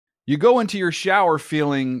You go into your shower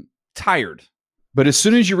feeling tired, but as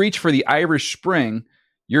soon as you reach for the Irish Spring,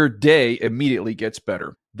 your day immediately gets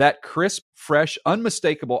better. That crisp, fresh,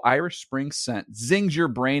 unmistakable Irish Spring scent zings your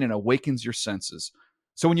brain and awakens your senses.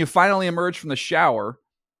 So when you finally emerge from the shower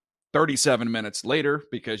 37 minutes later,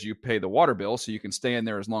 because you pay the water bill so you can stay in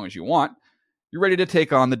there as long as you want, you're ready to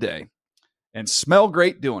take on the day and smell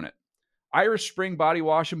great doing it. Irish Spring Body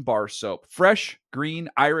Wash and Bar Soap. Fresh, green,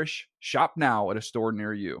 Irish. Shop now at a store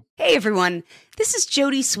near you. Hey, everyone. This is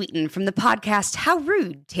Jody Sweeten from the podcast How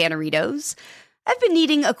Rude, Tanneritos. I've been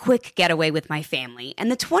needing a quick getaway with my family,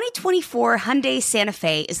 and the 2024 Hyundai Santa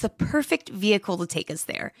Fe is the perfect vehicle to take us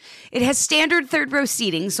there. It has standard third-row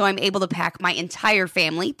seating, so I'm able to pack my entire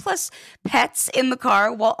family, plus pets, in the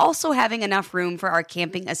car, while also having enough room for our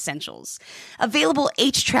camping essentials. Available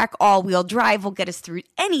H-Track all-wheel drive will get us through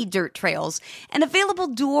any dirt trails, and available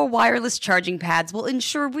dual wireless charging pads will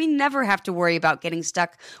ensure we never have to worry about getting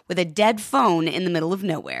stuck with a dead phone in the middle of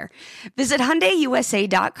nowhere. Visit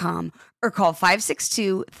HyundaiUSA.com or call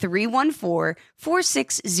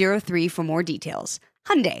 562-314-4603 for more details.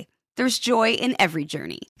 Hyundai, there's joy in every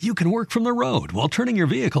journey. You can work from the road while turning your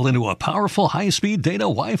vehicle into a powerful high-speed data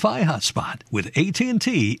Wi-Fi hotspot with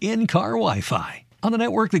AT&T in-car Wi-Fi. On a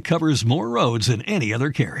network that covers more roads than any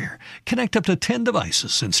other carrier. Connect up to 10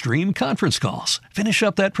 devices and stream conference calls. Finish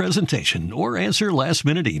up that presentation or answer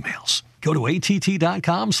last-minute emails. Go to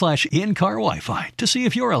att.com/in-car Wi-Fi to see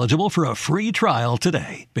if you're eligible for a free trial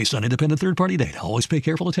today. Based on independent third-party data, always pay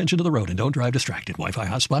careful attention to the road and don't drive distracted. Wi-Fi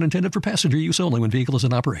hotspot intended for passenger use only when vehicle is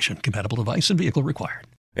in operation. Compatible device and vehicle required.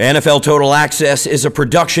 NFL Total Access is a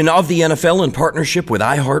production of the NFL in partnership with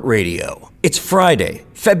iHeartRadio. It's Friday,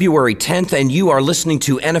 February 10th, and you are listening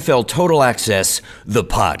to NFL Total Access, the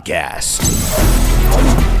podcast.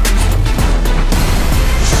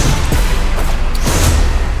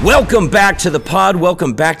 Welcome back to the pod.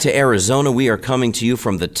 Welcome back to Arizona. We are coming to you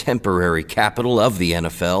from the temporary capital of the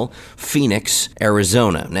NFL, Phoenix,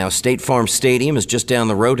 Arizona. Now, State Farm Stadium is just down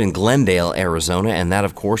the road in Glendale, Arizona, and that,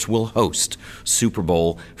 of course, will host Super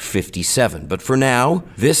Bowl 57. But for now,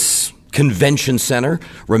 this convention center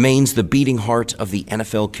remains the beating heart of the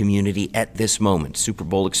NFL community at this moment. Super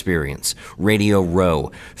Bowl experience, Radio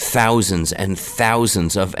Row, thousands and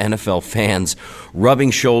thousands of NFL fans rubbing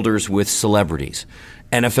shoulders with celebrities,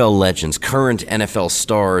 NFL legends, current NFL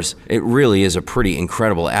stars. It really is a pretty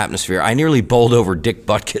incredible atmosphere. I nearly bowled over Dick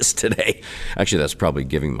Butkus today. Actually, that's probably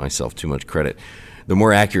giving myself too much credit. The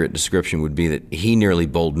more accurate description would be that he nearly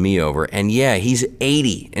bowled me over. And yeah, he's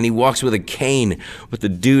 80 and he walks with a cane, but the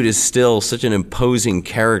dude is still such an imposing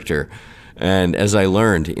character. And as I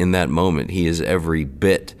learned in that moment, he is every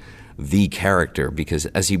bit the character, because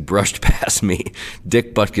as he brushed past me,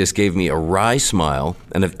 Dick Butkus gave me a wry smile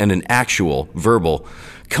and an actual verbal,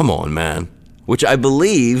 "Come on, man," which I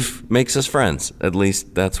believe makes us friends. At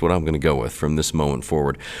least that's what I'm going to go with from this moment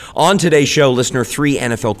forward. On today's show, listener, 3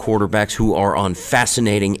 NFL quarterbacks who are on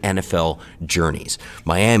fascinating NFL journeys.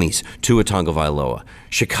 Miami's Tua Tagovailoa,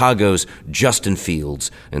 Chicago's Justin Fields,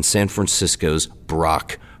 and San Francisco's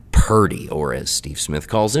Brock Purdy, or as Steve Smith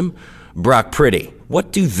calls him, Brock Purdy.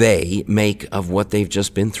 What do they make of what they've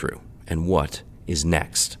just been through? And what is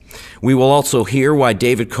next? We will also hear why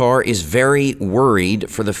David Carr is very worried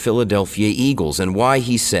for the Philadelphia Eagles and why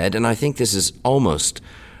he said, and I think this is almost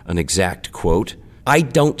an exact quote, "I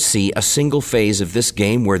don't see a single phase of this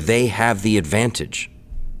game where they have the advantage."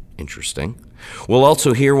 Interesting. We'll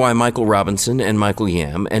also hear why Michael Robinson and Michael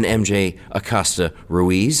Yam and MJ Acosta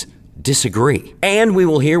Ruiz disagree. And we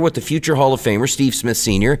will hear what the future Hall of Famer Steve Smith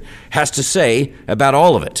Sr. has to say about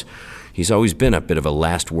all of it. He's always been a bit of a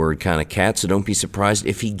last word kind of cat, so don't be surprised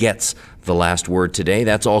if he gets the last word today.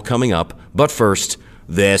 That's all coming up. But first,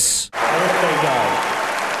 this. I want to thank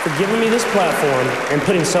God for giving me this platform and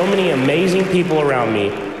putting so many amazing people around me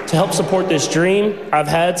to help support this dream I've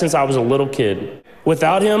had since I was a little kid.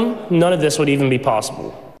 Without him, none of this would even be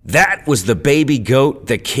possible. That was the baby goat,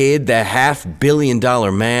 the kid, the $500 million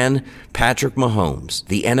man, Patrick Mahomes,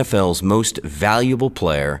 the NFL's most valuable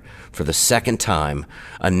player for the second time,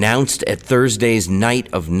 announced at Thursday's Night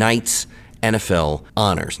of Nights NFL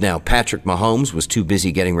Honors. Now, Patrick Mahomes was too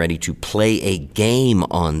busy getting ready to play a game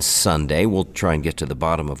on Sunday. We'll try and get to the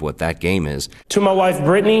bottom of what that game is. To my wife,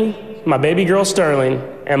 Brittany, my baby girl, Sterling,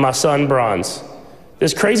 and my son, Bronze.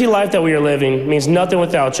 This crazy life that we are living means nothing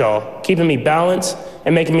without y'all, keeping me balanced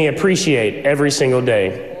and making me appreciate every single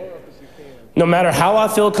day. No matter how I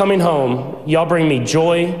feel coming home, y'all bring me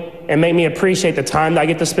joy and make me appreciate the time that I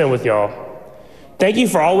get to spend with y'all. Thank you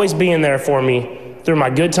for always being there for me through my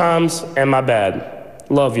good times and my bad.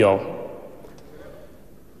 Love y'all.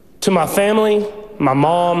 To my family, my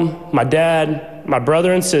mom, my dad, my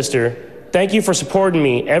brother and sister, thank you for supporting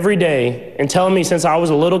me every day and telling me since I was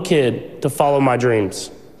a little kid to follow my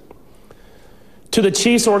dreams. To the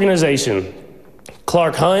Chiefs organization,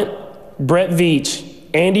 Clark Hunt, Brett Veach,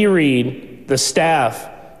 Andy Reid, the staff,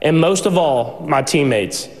 and most of all, my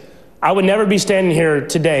teammates. I would never be standing here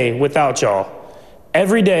today without y'all.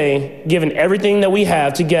 Every day, giving everything that we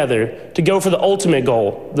have together to go for the ultimate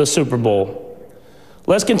goal, the Super Bowl.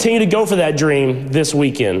 Let's continue to go for that dream this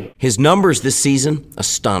weekend. His numbers this season,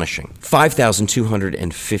 astonishing.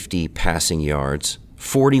 5,250 passing yards,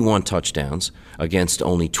 41 touchdowns against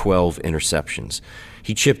only 12 interceptions.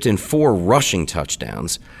 He chipped in 4 rushing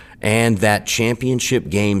touchdowns and that championship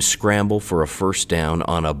game scramble for a first down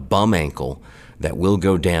on a bum ankle that will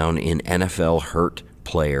go down in NFL hurt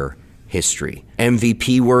player history.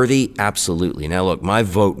 MVP worthy? Absolutely. Now look, my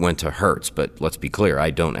vote went to Hurts, but let's be clear, I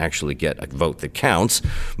don't actually get a vote that counts.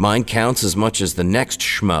 Mine counts as much as the next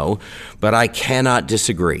schmo, but I cannot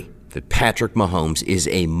disagree that Patrick Mahomes is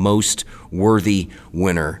a most worthy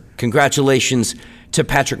winner. Congratulations to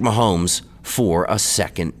Patrick Mahomes for a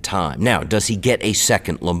second time. Now, does he get a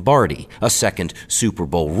second Lombardi, a second Super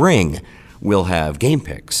Bowl ring? We'll have game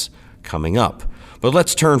picks coming up. But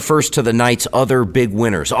let's turn first to the night's other big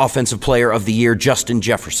winners. Offensive Player of the Year, Justin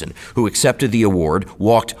Jefferson, who accepted the award,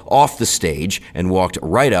 walked off the stage, and walked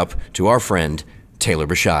right up to our friend Taylor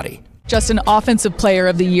Bisciotti. Justin, Offensive Player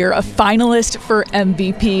of the Year, a finalist for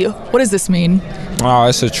MVP. What does this mean? Oh,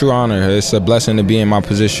 it's a true honor. It's a blessing to be in my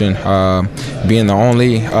position, being the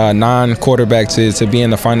only non-quarterback to be in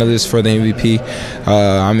the finalists for the MVP.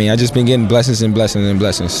 I just been getting blessings and blessings and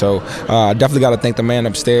blessings. So I definitely got to thank the man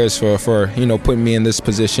upstairs for putting me in this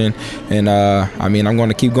position. And I'm going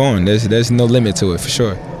to keep going. There's no limit to it for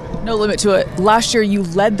sure. No limit to it. Last year, you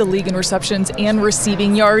led the league in receptions and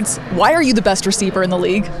receiving yards. Why are you the best receiver in the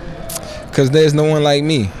league? Because there's no one like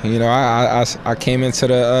me. I came into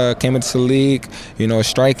the league,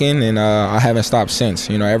 striking, and I haven't stopped since.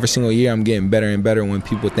 Every single year I'm getting better and better when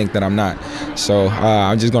people think that I'm not. So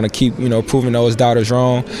I'm just gonna keep, proving those doubters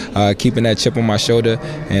wrong, keeping that chip on my shoulder,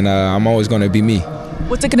 and I'm always gonna be me.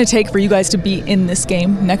 What's it going to take for you guys to be in this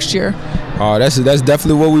game next year? That's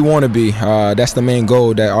definitely what we want to be. That's the main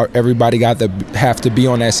goal, that everybody have to be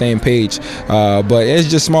on that same page. But it's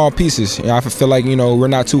just small pieces. I feel like, we're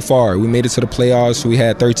not too far. We made it to the playoffs. We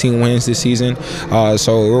had 13 wins this season.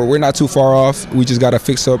 So we're not too far off. We just got to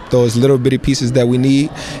fix up those little bitty pieces that we need.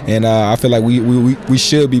 And I feel like we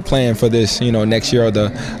should be playing for this, next year or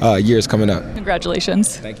the years coming up.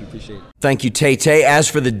 Congratulations. Thank you. Appreciate it. Thank you, Tay-Tay. As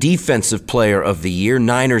for the Defensive Player of the Year,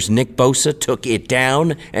 Niners' Nick Bosa took it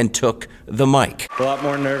down and took the mic. A lot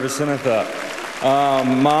more nervous than I thought.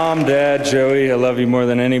 Mom, Dad, Joey, I love you more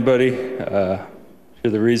than anybody.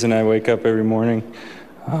 You're the reason I wake up every morning.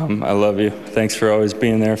 I love you. Thanks for always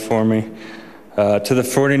being there for me. To the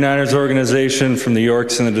 49ers organization, from the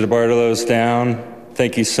Yorks and the DeBartolos down,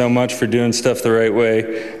 thank you so much for doing stuff the right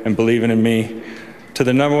way and believing in me. To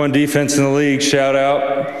the number 1 defense in the league, shout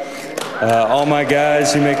out. All my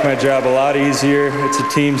guys, you make my job a lot easier. It's a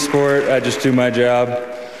team sport. I just do my job.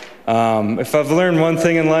 If I've learned one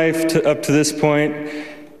thing in life up to this point,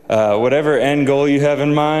 whatever end goal you have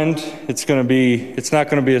in mind, it's not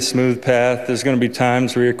going to be a smooth path. There's going to be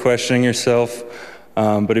times where you're questioning yourself.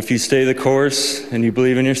 But if you stay the course and you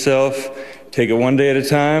believe in yourself, take it one day at a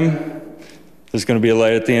time, there's going to be a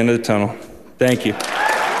light at the end of the tunnel. Thank you.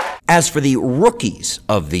 As for the Rookies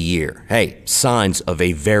of the Year, hey, signs of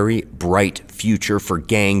a very bright future for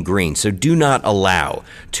Gang Green. So do not allow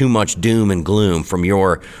too much doom and gloom from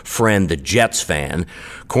your friend, the Jets fan.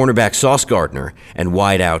 Cornerback Sauce Gardner and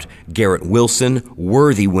wideout Garrett Wilson,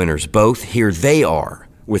 worthy winners both. Here they are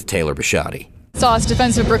with Taylor Bisciotti. Sauce,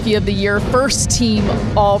 Defensive Rookie of the Year, first team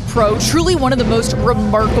All-Pro. Truly one of the most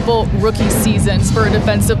remarkable rookie seasons for a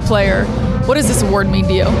defensive player. What does this award mean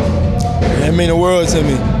to you? It means the world to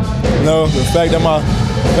me. The fact that my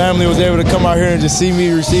family was able to come out here and just see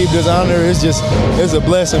me receive this honor, it's a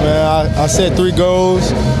blessing, man. I set 3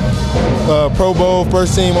 goals, Pro Bowl,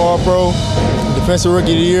 first team All-Pro, Defensive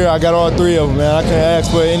Rookie of the Year. I got all 3 of them, man. I can't ask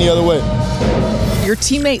for it any other way. Your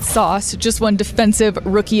teammate Sauce just won Defensive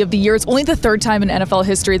Rookie of the Year. It's only the 3rd time in NFL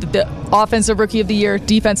history that the Offensive Rookie of the Year,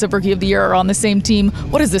 Defensive Rookie of the Year are on the same team.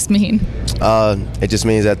 What does this mean? It just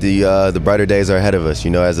means that the brighter days are ahead of us,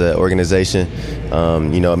 as an organization.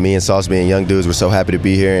 Me and Sauce being young dudes, we're so happy to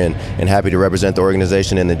be here and happy to represent the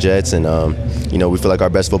organization and the Jets. And, we feel like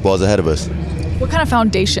our best football is ahead of us. What kind of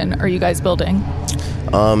foundation are you guys building?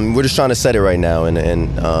 We're just trying to set it right now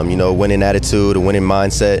and winning attitude, a winning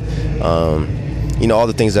mindset, all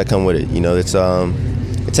the things that come with it.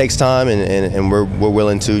 It takes time and we're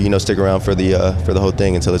willing to, stick around for the whole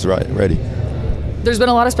thing until it's ready. There's been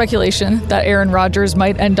a lot of speculation that Aaron Rodgers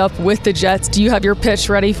might end up with the Jets. Do you have your pitch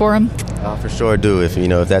ready for him? I for sure do. If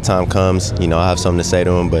that time comes, I'll have something to say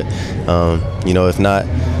to him. But, if not,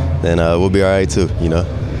 then we'll be all right too,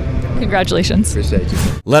 Congratulations. Appreciate you.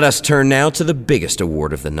 Let us turn now to the biggest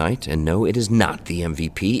award of the night. And no, it is not the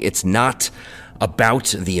MVP. It's not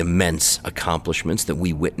about the immense accomplishments that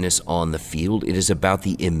we witness on the field. It is about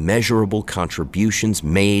the immeasurable contributions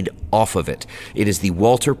made off of it. It is the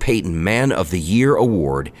Walter Payton Man of the Year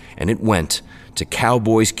Award, and it went to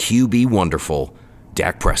Cowboys QB wonderful,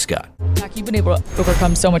 Dak Prescott. Dak, you've been able to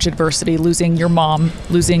overcome so much adversity, losing your mom,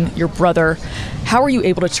 losing your brother. How are you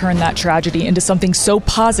able to turn that tragedy into something so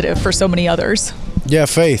positive for so many others? Yeah,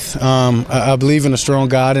 faith. I believe in a strong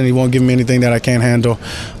God, and He won't give me anything that I can't handle.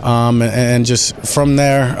 And just from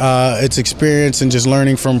there, it's experience and just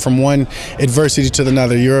learning from one adversity to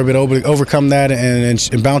another. You're able to overcome that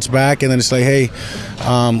and bounce back, and then it's like, hey,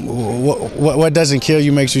 what doesn't kill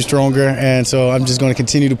you makes you stronger. And so I'm just going to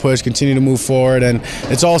continue to push, continue to move forward. And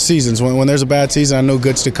it's all seasons. When there's a bad season, I know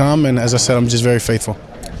good's to come. And as I said, I'm just very faithful.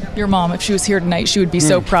 Your mom, if she was here tonight, she would be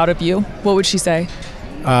so proud of you. What would she say?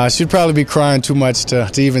 She'd probably be crying too much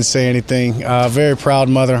to even say anything. Very proud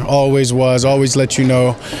mother, always was, always let you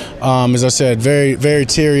know. As I said, very, very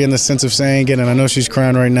teary in the sense of saying it, and I know she's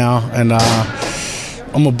crying right now. And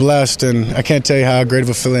I'm blessed, and I can't tell you how great of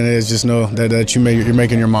a feeling it is. Just know that you're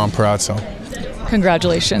making your mom proud. So,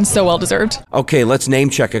 congratulations, so well deserved. Okay, let's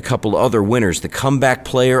name check a couple other winners. The comeback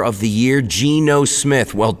player of the year, Geno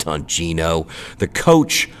Smith. Well done, Geno. The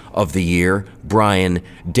coach of the year, Brian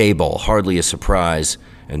Daboll. Hardly a surprise.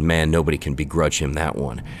 And man, nobody can begrudge him that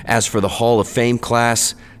one. As for the Hall of Fame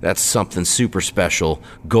class, that's something super special.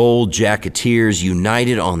 Gold Jacketeers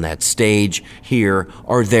united on that stage. Here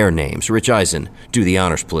are their names. Rich Eisen, do the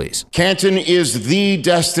honors, please. Canton is the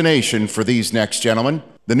destination for these next gentlemen,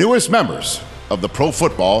 the newest members of the Pro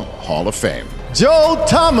Football Hall of Fame. Joe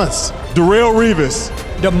Thomas, Darrelle Revis,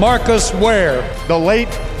 DeMarcus Ware, the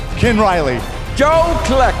late Ken Riley, Joe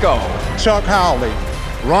Klecko, Chuck Howley,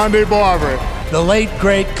 Rondé Barber, the late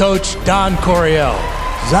great coach Don Coryell,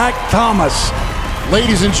 Zach Thomas.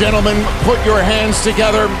 Ladies and gentlemen, put your hands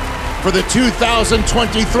together for the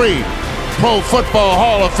 2023 Pro Football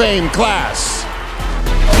Hall of Fame class.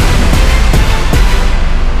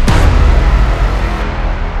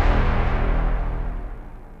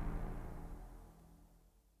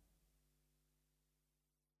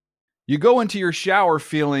 You go into your shower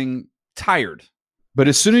feeling tired, but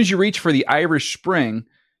as soon as you reach for the Irish Spring,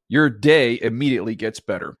 your day immediately gets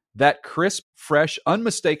better. That crisp, fresh,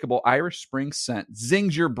 unmistakable Irish Spring scent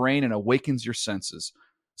zings your brain and awakens your senses.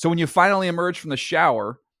 So when you finally emerge from the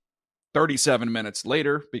shower, 37 minutes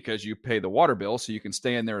later, because you pay the water bill so you can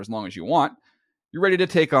stay in there as long as you want, you're ready to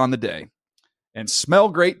take on the day. And smell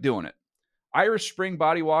great doing it. Irish Spring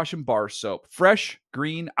Body Wash and Bar Soap. Fresh,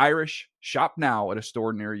 green, Irish. Shop now at a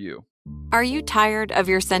store near you. Are you tired of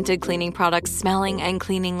your scented cleaning products smelling and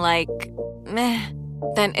cleaning like meh?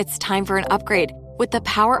 Then it's time for an upgrade with the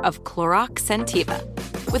power of Clorox Scentiva.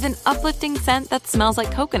 With an uplifting scent that smells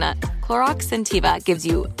like coconut, Clorox Scentiva gives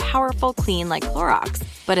you powerful clean like Clorox,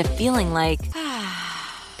 but a feeling like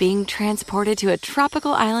being transported to a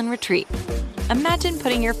tropical island retreat. Imagine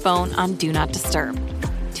putting your phone on Do Not Disturb,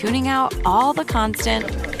 tuning out all the constant,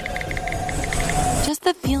 just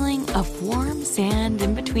the feeling of warm sand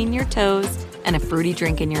in between your toes and a fruity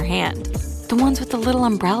drink in your hand. The ones with the little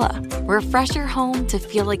umbrella. Refresh your home to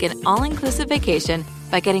feel like an all-inclusive vacation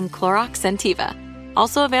by getting Clorox Scentiva.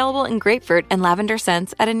 Also available in grapefruit and lavender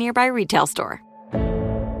scents at a nearby retail store.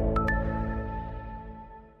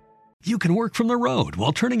 You can work from the road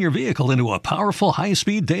while turning your vehicle into a powerful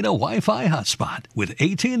high-speed data Wi-Fi hotspot with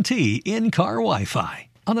AT&T in-car Wi-Fi.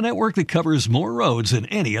 On a network that covers more roads than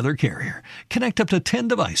any other carrier. Connect up to 10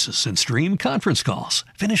 devices and stream conference calls.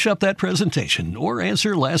 Finish up that presentation or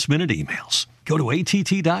answer last-minute emails. Go to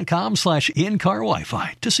att.com/in-car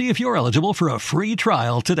Wi-Fi to see if you're eligible for a free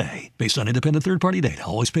trial today. Based on independent third-party data,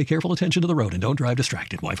 always pay careful attention to the road and don't drive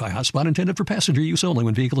distracted. Wi-Fi hotspot intended for passenger use only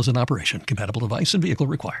when vehicle is in operation. Compatible device and vehicle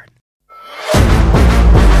required.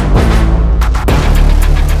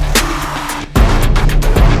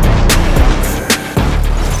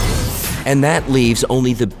 And that leaves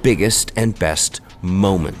only the biggest and best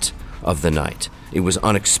moment of the night. It was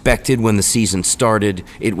unexpected when the season started.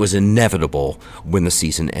 It was inevitable when the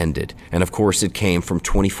season ended. And of course, it came from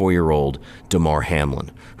 24-year-old Damar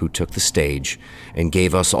Hamlin, who took the stage and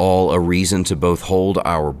gave us all a reason to both hold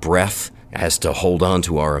our breath, as to hold on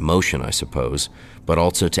to our emotion, I suppose, but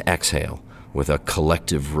also to exhale with a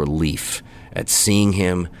collective relief at seeing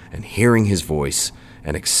him and hearing his voice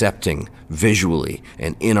and accepting visually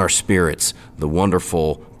and in our spirits the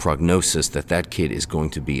wonderful prognosis that that kid is going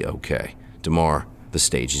to be okay. DeMar, the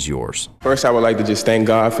stage is yours. First, I would like to just thank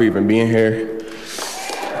God for even being here.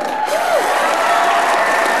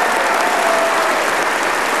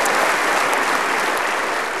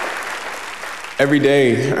 Every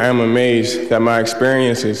day, I am amazed that my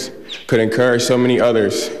experiences could encourage so many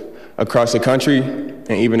others across the country and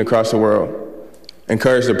even across the world.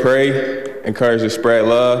 Encourage to pray, encourage to spread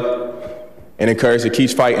love, and encourage to keep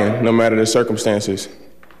fighting no matter the circumstances.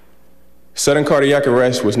 Sudden cardiac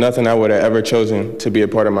arrest was nothing I would have ever chosen to be a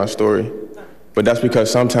part of my story. But that's because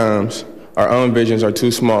sometimes our own visions are too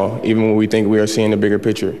small, even when we think we are seeing the bigger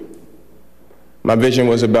picture. My vision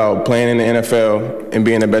was about playing in the NFL and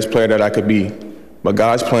being the best player that I could be. But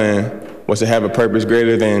God's plan was to have a purpose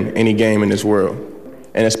greater than any game in this world.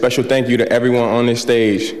 And a special thank you to everyone on this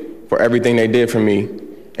stage for everything they did for me.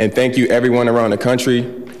 And thank you everyone around the country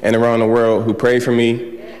and around the world who prayed for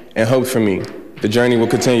me and hoped for me. The journey will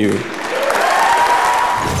continue.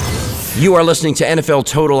 You are listening to NFL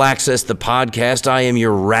Total Access, the podcast. I am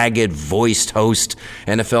your ragged-voiced host,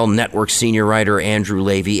 NFL Network senior writer Andrew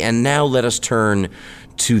Levy. And now let us turn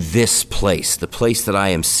to this place, the place that I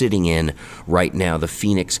am sitting in right now, the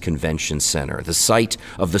Phoenix Convention Center, the site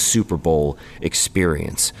of the Super Bowl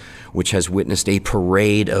experience, which has witnessed a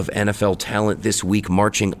parade of NFL talent this week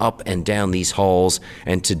marching up and down these halls,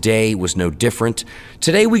 and today was no different.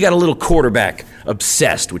 Today we got a little quarterback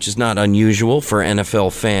obsessed, which is not unusual for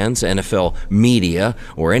NFL fans, NFL media,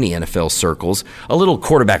 or any NFL circles. A little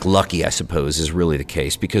quarterback lucky, I suppose, is really the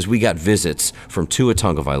case, because we got visits from Tua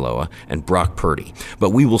Tagovailoa and Brock Purdy.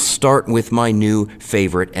 But we will start with my new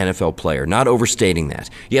favorite NFL player, not overstating that.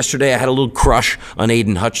 Yesterday I had a little crush on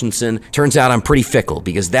Aiden Hutchinson. Turns out I'm pretty fickle,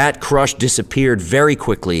 because that crush disappeared very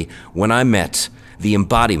quickly when I met the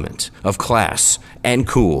embodiment of class and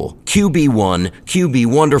cool, QB1, QB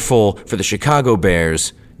wonderful for the Chicago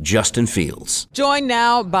Bears, Justin Fields. Joined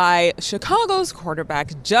now by Chicago's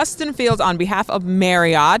quarterback, Justin Fields, on behalf of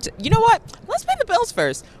Marriott. You know what? Let's pay the bills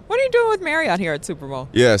first. What are you doing with Marriott here at Super Bowl?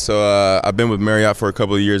 Yeah, so I've been with Marriott for a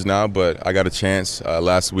couple of years now, but I got a chance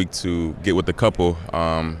last week to get with the couple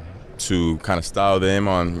to kind of style them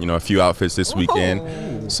on, a few outfits this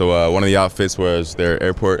weekend. So one of the outfits was their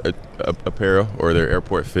airport apparel or their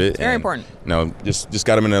airport fit. Very important. Just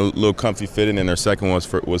got them in a little comfy fit, and then their second one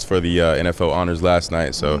was for the NFL honors last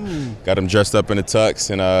night. So got them dressed up in a tux,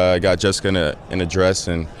 and got Jessica in a dress,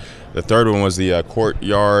 and the third one was the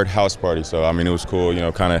courtyard house party. So, it was cool,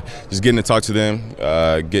 kind of just getting to talk to them,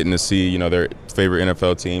 getting to see, their favorite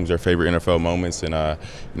NFL teams, their favorite NFL moments. And,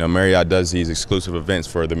 Marriott does these exclusive events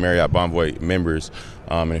for the Marriott Bonvoy members.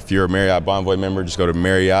 And if you're a Marriott Bonvoy member, just go to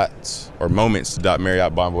Marriott or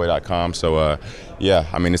moments.marriottbonvoy.com. So,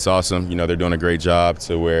 it's awesome. They're doing a great job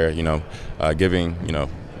to where, giving,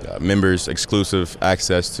 members exclusive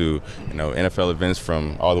access to NFL events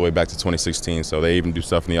from all the way back to 2016. So they even do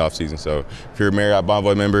stuff in the offseason. So if you're a Marriott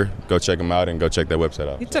Bonvoy member, go check them out and go check that website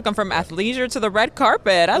out. You took them from athleisure to the red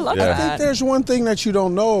carpet. I love that. I think there's one thing that you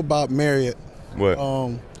don't know about Marriott. What?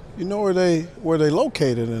 You know where they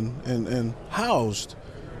located and housed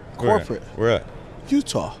corporate. Where at?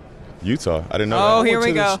 Utah. I didn't know that. Oh, here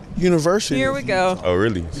we go. University. Here we go. Oh,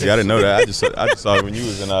 really? See, I didn't know that. I just saw it when you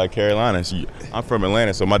was in Carolina. So I'm from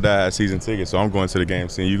Atlanta, so my dad had season tickets, so I'm going to the game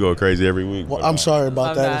seeing you go crazy every week. Well, I'm sorry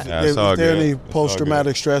about that. If there any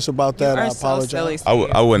post-traumatic stress about that, I apologize. I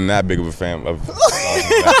wasn't that big of a fan of I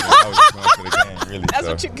was just going to the game, really. That's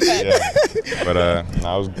what you get. Yeah. But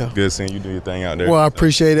I was good seeing you do your thing out there. Well, I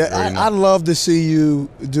appreciate it. I'd love to see you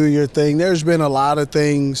do your thing. There's been a lot of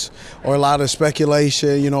things or a lot of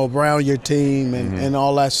speculation, around your team and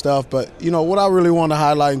all that stuff. But, what I really want to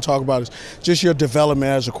highlight and talk about is just your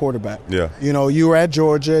development as a quarterback. Yeah. You were at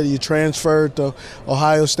Georgia. You transferred to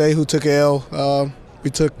Ohio State, who took an L. We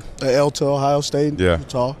took an L to Ohio State,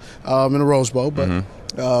 Utah, in the Rose Bowl. But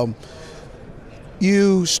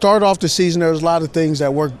you start off the season, there was a lot of things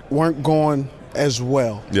that weren't going as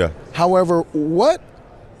well. Yeah. However, what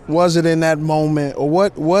was it in that moment, or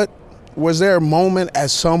what was there a moment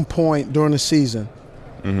at some point during the season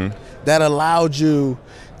that allowed you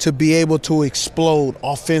to be able to explode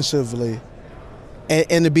offensively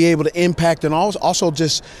and to be able to impact and also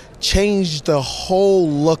just change the whole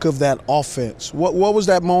look of that offense? What was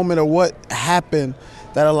that moment, or what happened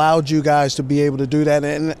that allowed you guys to be able to do that,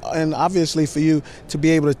 and obviously for you to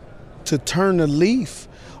be able to turn the leaf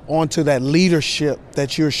onto that leadership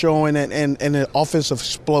that you're showing and an offensive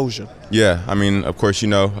explosion? Yeah, of course, we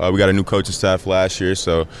got a new coaching staff last year,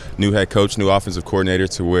 so new head coach, new offensive coordinator,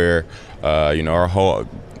 to where, our whole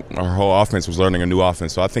our whole offense was learning a new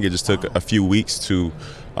offense. So I think it just took a few weeks to,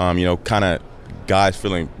 kind of guys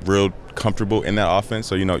feeling real comfortable in that offense.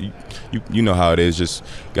 So, you know how it is, just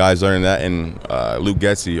guys learning that. And Luke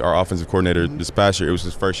Getsy, our offensive coordinator this past year, it was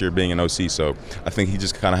his first year being an OC. So I think he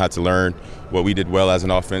just kind of had to learn what we did well as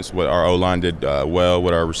an offense, what our O-line did well,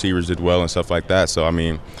 what our receivers did well and stuff like that. So, I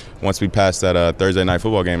mean, once we passed that Thursday night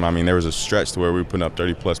football game, I mean, there was a stretch to where we were putting up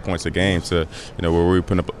 30-plus points a game to, where we were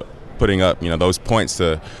putting up, those points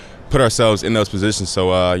to put ourselves in those positions.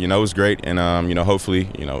 So, it was great. And, hopefully,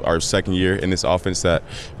 our second year in this offense that,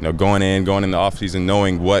 going in the offseason,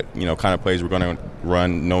 knowing what, kind of plays we're going to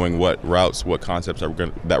run, knowing what routes, what concepts that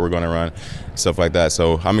we're going to run, stuff like that.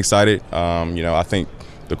 So I'm excited. I think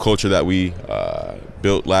the culture that we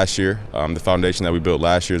built last year, the foundation that we built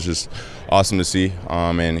last year is just awesome to see.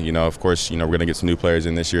 And, of course, we're going to get some new players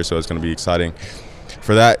in this year, so it's going to be exciting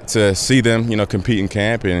for that to see them, compete in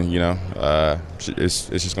camp, and it's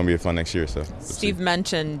just going to be a fun next year. So Steve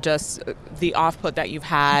mentioned just the off-put that you've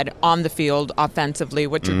had on the field offensively.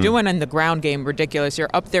 What you're doing in the ground game, ridiculous. You're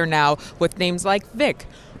up there now with names like Vic,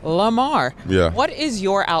 Lamar. Yeah. What is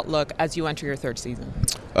your outlook as you enter your third season?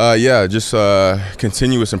 Just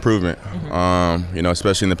continuous improvement,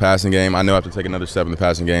 especially in the passing game. I know I have to take another step in the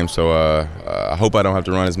passing game, so I hope I don't have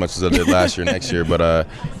to run as much as I did last year, next year. But,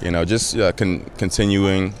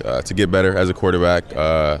 continuing to get better as a quarterback.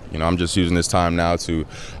 I'm just using this time now to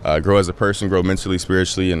grow as a person, grow mentally,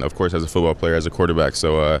 spiritually, and, of course, as a football player, as a quarterback.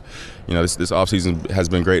 So, this offseason has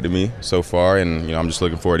been great to me so far, and, I'm just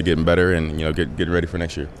looking forward to getting better and, getting ready for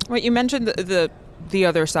next year. Right, you mentioned the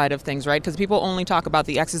other side of things, right? Because people only talk about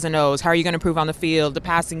the X's and O's. How are you going to improve on the field, the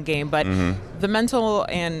passing game? But the mental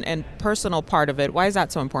and personal part of it, why is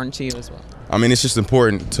that so important to you as well? I mean, it's just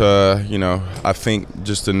important to, I think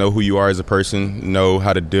just to know who you are as a person, know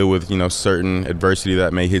how to deal with, certain adversity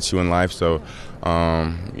that may hit you in life. So,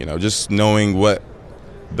 just knowing what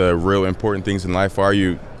the real important things in life are,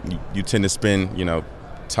 you tend to spend,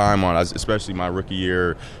 time on, especially my rookie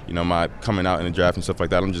year, my coming out in the draft and stuff like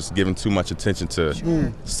that. I'm just giving too much attention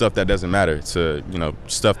to stuff that doesn't matter, to,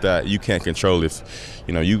 stuff that you can't control. If,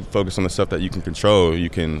 you focus on the stuff that you can control, you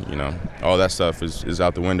can, all that stuff is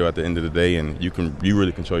out the window at the end of the day, and you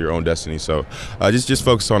really control your own destiny. So just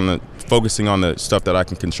focusing on the stuff that I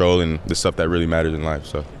can control and the stuff that really matters in life.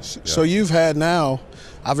 So, yeah. So you've had now,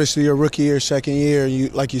 obviously your rookie year, second year, you,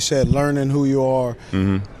 like you said, learning who you are.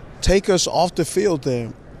 Take us off the field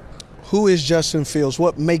then. Who is Justin Fields?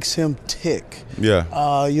 What makes him tick? Yeah.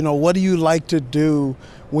 What do you like to do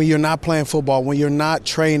when you're not playing football, when you're not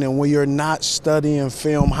training, when you're not studying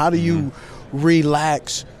film? How do you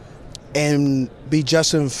relax and be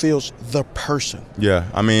Justin Fields, the person? Yeah,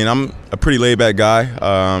 I mean, I'm a pretty laid-back guy,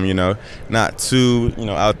 not too,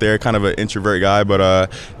 out there, kind of an introvert guy. But,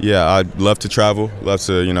 I love to travel, love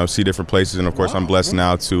to, see different places. And, of course, I'm blessed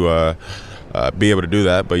now to be able to do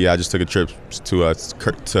that. But I just took a trip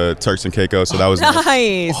to Turks and Caicos, so that was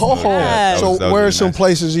nice. So where are some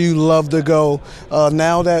places you love to go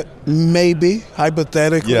now that maybe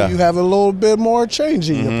hypothetically you have a little bit more change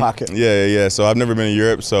in your pocket? Yeah. So I've never been to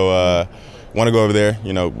Europe, so want to go over there.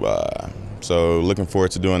 So looking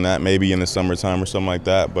forward to doing that, maybe in the summertime or something like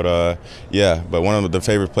that. But but one of the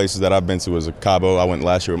favorite places that I've been to was Cabo. I went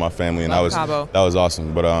last year with my family, and that was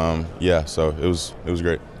awesome. But so it was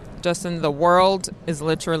great. Justin, the world is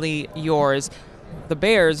literally yours. The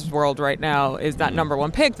Bears' world right now is that number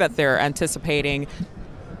one pick that they're anticipating.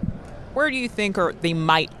 Where do you think they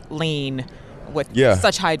might lean with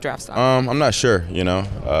such high draft stock? I'm not sure, and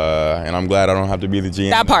I'm glad I don't have to be the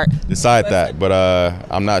GM. That part. Decide that, but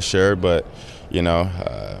I'm not sure. But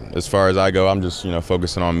as far as I go, I'm just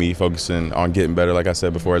focusing on me, focusing on getting better, like I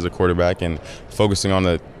said before, as a quarterback, and focusing on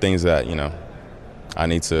the things that I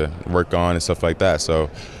need to work on and stuff like that. So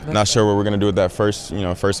not sure what we're going to do with that first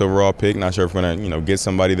overall pick. Not sure if we're going to, get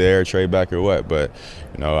somebody there, trade back or what. But,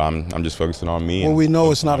 I'm just focusing on me. Well, we know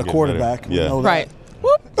it's not a quarterback. Yeah. We know right.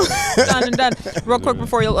 Whoop. Done and done. Real quick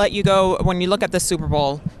before you let you go, when you look at the Super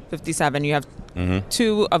Bowl 57, you have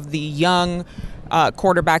two of the young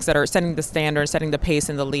quarterbacks that are setting the standard, setting the pace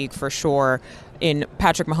in the league for sure, in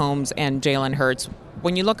Patrick Mahomes and Jalen Hurts.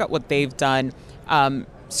 When you look at what they've done,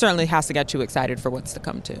 certainly has to get you excited for what's to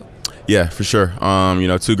come too. Yeah, for sure.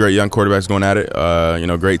 Two great young quarterbacks going at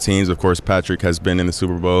it. Great teams. Of course, Patrick has been in the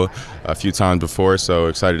Super Bowl a few times before, so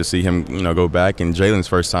excited to see him, go back. And Jalen's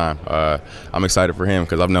first time. I'm excited for him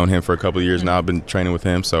because I've known him for a couple of years now. I've been training with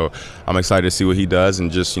him, so I'm excited to see what he does and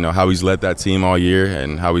just, how he's led that team all year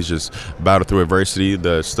and how he's just battled through adversity.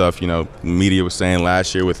 The stuff, media was saying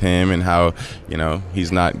last year with him and how,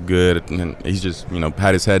 he's not good. And he's just,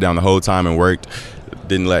 had his head down the whole time and worked.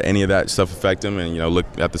 didn't let any of that stuff affect him, and look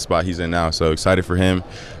at the spot he's in now. So excited for him.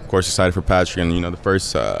 Of course, excited for Patrick, and the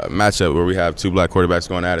first matchup where we have two black quarterbacks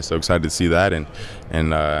going at it. So excited to see that and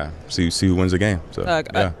see who wins the game. So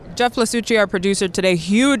yeah. Jeff Lasucci, our producer today,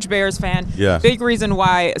 huge Bears fan. Yeah. Big reason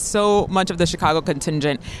why so much of the Chicago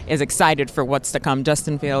contingent is excited for what's to come.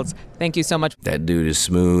 Justin Fields, thank you so much. That dude is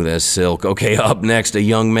smooth as silk. Okay, up next, a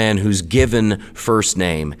young man whose given first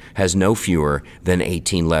name has no fewer than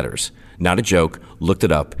 18 letters. Not a joke. Looked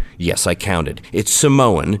it up. Yes, I counted. It's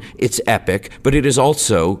Samoan, it's epic, but it is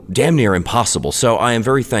also damn near impossible. So I am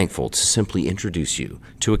very thankful to simply introduce you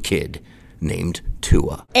to a kid named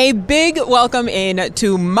Tua. A big welcome in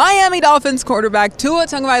to Miami Dolphins quarterback Tua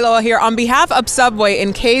Tagovailoa here on behalf of Subway,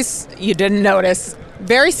 in case you didn't notice.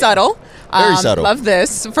 Very subtle. Very subtle. Love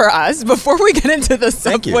this for us. Before we get into the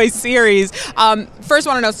Subway series, first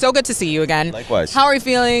want to know, so good to see you again. Likewise. How are you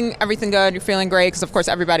feeling? Everything good? You're feeling great? Because, of course,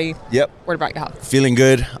 everybody worried about your health. Feeling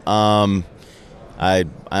good. I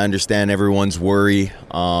understand everyone's worry.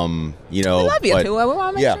 We love you, Tua. We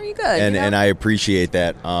want to make sure you're good. And I appreciate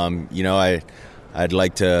that. I'd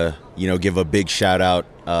like to, give a big shout out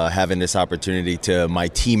having this opportunity to my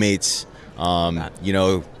teammates.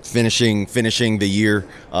 Finishing the year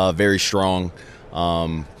very strong.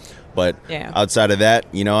 But outside of that,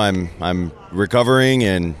 I'm recovering,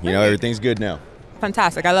 and everything's good now.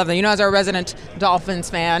 Fantastic. I love that. As our resident Dolphins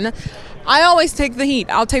fan, I always take the heat.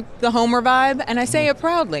 I'll take the homer vibe, and I say it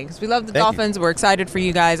proudly because we love the Dolphins. We're excited for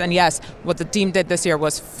you guys. And yes, what the team did this year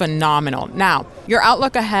was phenomenal. Now, your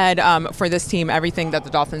outlook ahead for this team, everything that the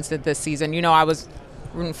Dolphins did this season, I was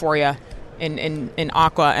rooting for you in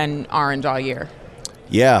aqua and orange all year.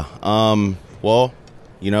 Yeah. Well,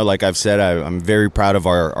 like I've said, I'm very proud of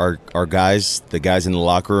our guys, the guys in the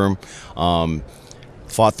locker room.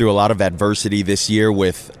 Fought through a lot of adversity this year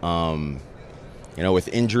with, with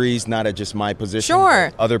injuries, not at just my position,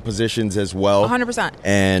 but other positions as well. 100%.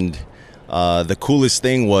 And the coolest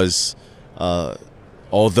thing was,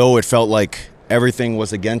 although it felt like everything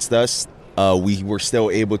was against us, we were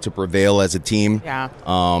still able to prevail as a team. Yeah.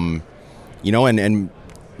 And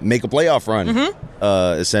make a playoff run,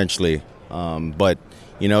 essentially. But,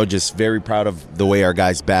 just very proud of the way our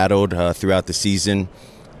guys battled throughout the season.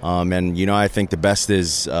 And, I think the best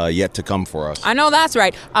is yet to come for us. I know that's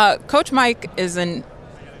right. Coach Mike is a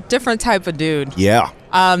different type of dude. Yeah.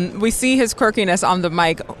 We see his quirkiness on the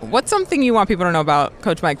mic. What's something you want people to know about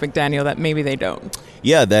Coach Mike McDaniel that maybe they don't?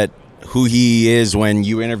 Yeah, that who he is when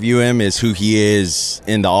you interview him is who he is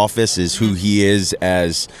in the office, is who he is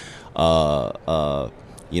as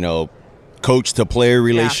coach to player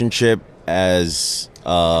relationship, as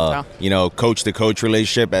coach to coach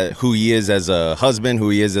relationship, who he is as a husband, who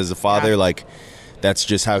he is as a father. Like, that's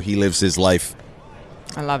just how he lives his life.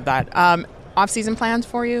 I love that. Off-season plans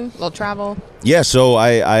for you? A little travel? Yeah, so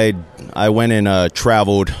I went and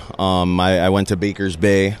traveled. I went to Baker's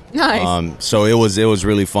Bay. Nice. So it was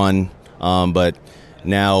really fun. But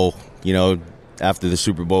now, after the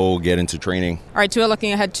Super Bowl, we'll get into training. All right, Tua,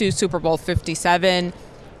 looking ahead to Super Bowl 57.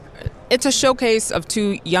 It's a showcase of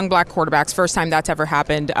two young black quarterbacks. First time that's ever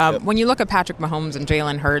happened. When you look at Patrick Mahomes and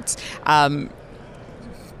Jalen Hurts,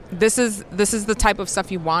 this is the type of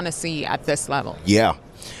stuff you want to see at this level. Yeah.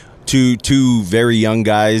 Two very young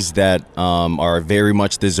guys that are very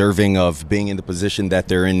much deserving of being in the position that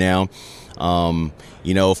they're in now.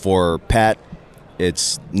 For Pat,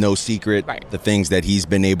 it's no secret the things that he's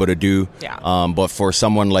been able to do. Yeah. But for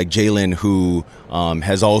someone like Jalen, who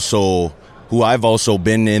I've also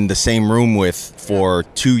been in the same room with for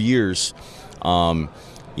 2 years, I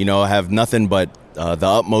have nothing but the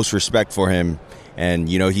utmost respect for him. And,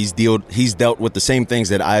 he's dealt with the same things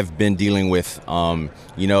that I've been dealing with,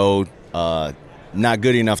 not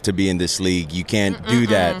good enough to be in this league. You can't do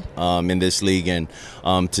that in this league. And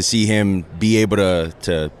to see him be able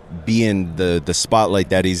to be in the spotlight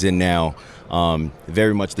that he's in now,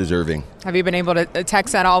 very much deserving. Have you been able to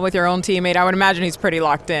text at all with your own teammate? I would imagine he's pretty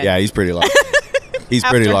locked in. Yeah, he's pretty locked in. He's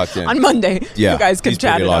pretty locked in. On Monday, you guys could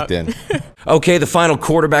chat it up. He's pretty locked in. Okay, the final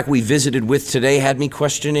quarterback we visited with today had me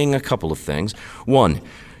questioning a couple of things. One,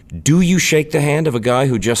 do you shake the hand of a guy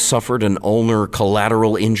who just suffered an ulnar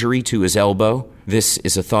collateral injury to his elbow? This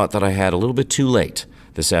is a thought that I had a little bit too late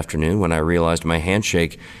this afternoon when I realized my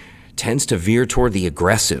handshake tends to veer toward the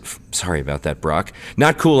aggressive. Sorry about that, Brock.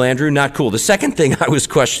 Not cool, Andrew, not cool. The second thing I was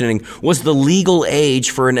questioning was the legal age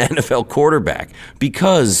for an NFL quarterback,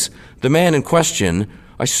 because the man in question,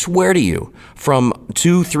 I swear to you, from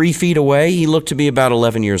 2-3 feet away, he looked to be about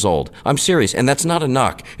 11 years old. I'm serious, and that's not a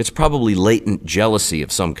knock. It's probably latent jealousy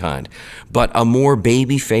of some kind. But a more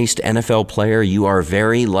baby-faced NFL player you are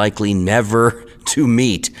very likely never to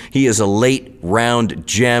meet. He is a late round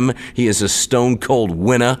gem. He is a stone cold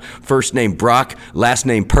winner. First name Brock, last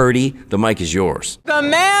name Purdy. The mic is yours. The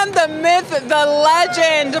man, the myth, the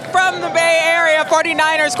legend from the Bay Area,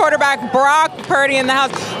 49ers quarterback Brock Purdy in the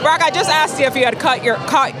house. Brock, I just asked you if you had caught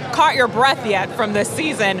your breath yet from this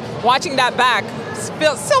season. Watching that back,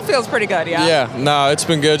 still feels pretty good, yeah? Yeah, no, it's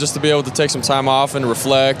been good just to be able to take some time off and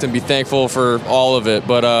reflect and be thankful for all of it.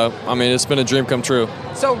 But, it's been a dream come true.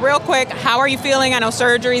 So real quick, how are you feeling? I know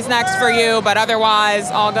surgery's next for you, but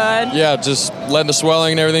otherwise, all good? Yeah, just letting the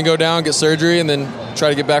swelling and everything go down, get surgery, and then try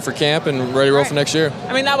to get back for camp and ready to roll for next year.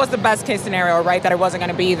 I mean, that was the best case scenario, right? That it wasn't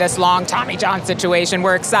going to be this long Tommy John situation.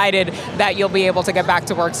 We're excited that you'll be able to get back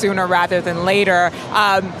to work sooner rather than later.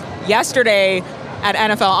 Yesterday at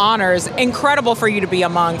NFL Honors, incredible for you to be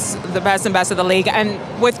amongst the best and best of the league,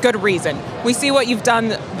 and with good reason. We see what you've done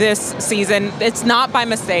this season. It's not by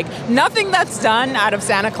mistake. Nothing that's done out of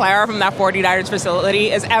Santa Clara from that 49ers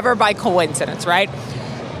facility is ever by coincidence, right?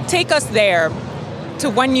 Take us there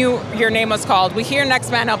to when your name was called. We hear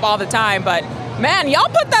next man up all the time, but man, y'all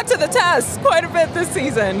put that to the test quite a bit this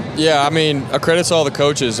season. Yeah, a credit to all the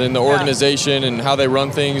coaches and the organization and how they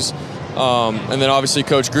run things. And then obviously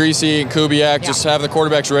Coach Greasy and Kubiak, just having the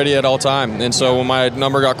quarterbacks ready at all time. And so when my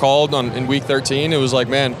number got called in week 13, it was like,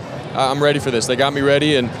 man, I'm ready for this. They got me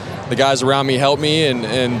ready, and the guys around me helped me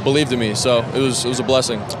and believed in me. So it was a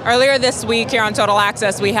blessing. Earlier this week here on Total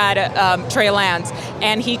Access, we had Trey Lance,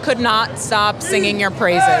 and he could not stop singing your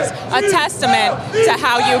praises. A testament to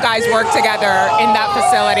how you guys work together in that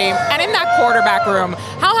facility and in that quarterback room.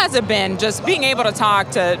 How has it been just being able to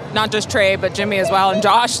talk to not just Trey, but Jimmy as well, and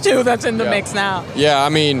Josh too, that's in the mix now? Yeah,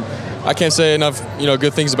 I can't say enough,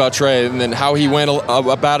 good things about Trey, and then how he went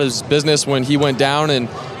about his business when he went down, and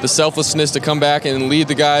the selflessness to come back and lead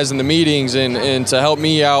the guys in the meetings and to help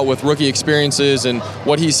me out with rookie experiences and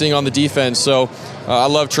what he's seeing on the defense. So I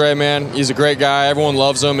love Trey, man. He's a great guy. Everyone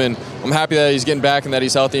loves him, and I'm happy that he's getting back and that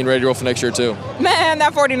he's healthy and ready to roll for next year too. Man,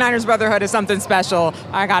 that 49ers brotherhood is something special,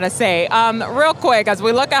 I gotta say. Real quick, as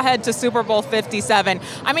we look ahead to Super Bowl 57,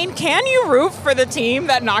 can you root for the team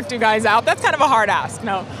that knocked you guys out? That's kind of a hard ask,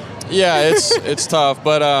 no? Yeah, it's tough,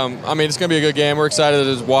 but it's going to be a good game. We're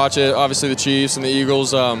excited to watch it. Obviously, the Chiefs and the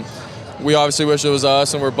Eagles. We obviously wish it was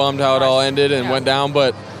us, and we're bummed how it all ended and went down.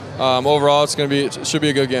 But overall, it should be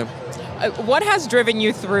a good game. What has driven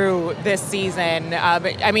you through this season?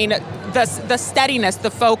 The steadiness,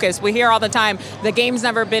 the focus. We hear all the time the game's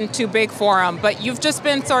never been too big for them, but you've just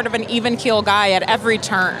been sort of an even keel guy at every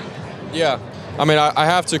turn. Yeah. I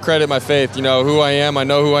have to credit my faith, who I am. I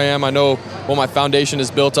know who I am. I know what my foundation is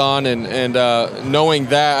built on. And knowing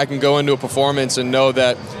that, I can go into a performance and know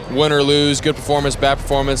that win or lose, good performance, bad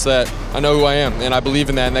performance, that I know who I am. And I believe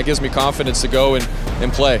in that. And that gives me confidence to go and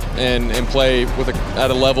play and play at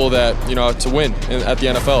a level that, to win at the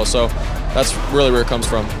NFL. So that's really where it comes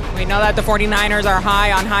from. We know that the 49ers are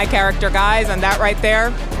high on high character guys, and that right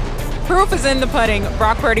there, proof is in the pudding.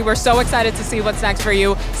 Brock Purdy, we're so excited to see what's next for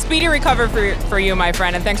you. Speedy recovery for you, my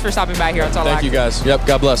friend, and thanks for stopping by here on Total Access. Thank you, guys. Yep,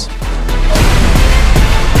 God bless.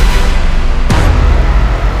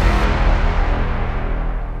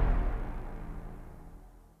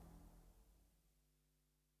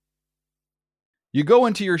 You go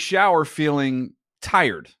into your shower feeling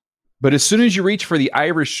tired, but as soon as you reach for the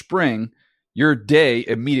Irish Spring, your day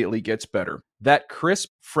immediately gets better. That crisp,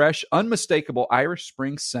 fresh, unmistakable Irish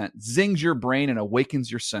Spring scent zings your brain and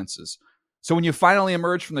awakens your senses. So when you finally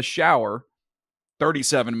emerge from the shower,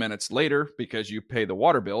 37 minutes later, because you pay the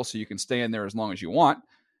water bill so you can stay in there as long as you want,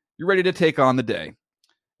 you're ready to take on the day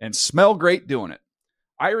and smell great doing it.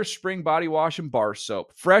 Irish Spring Body Wash and Bar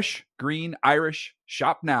Soap. Fresh, green, Irish.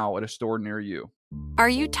 Shop now at a store near you. Are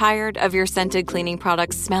you tired of your scented cleaning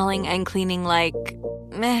products smelling and cleaning like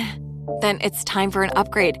meh? Then it's time for an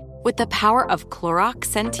upgrade with the power of Clorox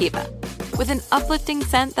Scentiva. With an uplifting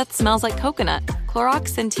scent that smells like coconut,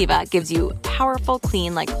 Clorox Scentiva gives you powerful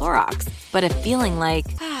clean like Clorox, but a feeling like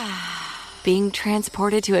being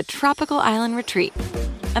transported to a tropical island retreat.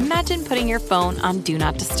 Imagine putting your phone on Do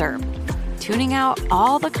Not Disturb, tuning out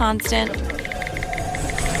all the constant,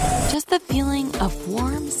 just the feeling of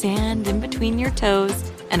warm sand in between your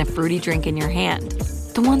toes and a fruity drink in your hand.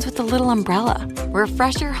 The ones with the little umbrella.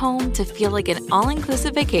 Refresh your home to feel like an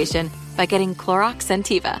all-inclusive vacation by getting Clorox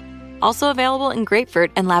Scentiva. Also available in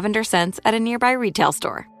grapefruit and lavender scents at a nearby retail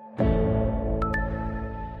store.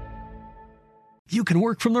 You can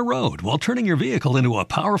work from the road while turning your vehicle into a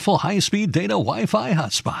powerful high-speed data Wi-Fi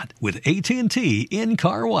hotspot with AT&T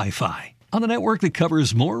in-car Wi-Fi. On a network that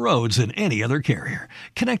covers more roads than any other carrier.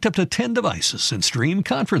 Connect up to 10 devices and stream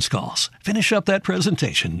conference calls. Finish up that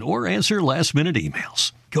presentation or answer last-minute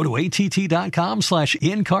emails. Go to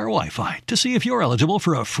att.com/in-car Wi-Fi to see if you're eligible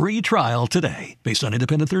for a free trial today. Based on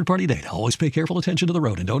independent third-party data, always pay careful attention to the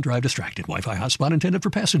road and don't drive distracted. Wi-Fi hotspot intended for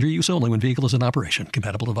passenger use only when vehicle is in operation.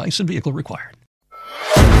 Compatible device and vehicle required.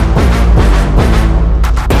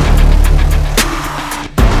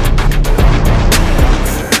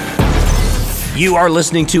 You are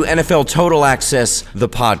listening to NFL Total Access, the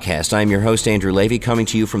podcast. I'm your host, Andrew Levy, coming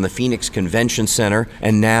to you from the Phoenix Convention Center.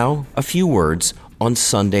 And now, a few words on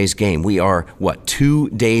Sunday's game. We are, 2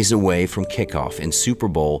 days away from kickoff in Super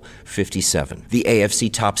Bowl 57. The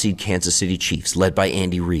AFC top seed Kansas City Chiefs, led by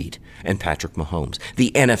Andy Reid and Patrick Mahomes.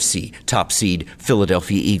 The NFC top seed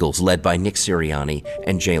Philadelphia Eagles, led by Nick Sirianni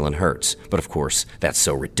and Jalen Hurts. But of course, that's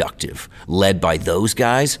so reductive. Led by those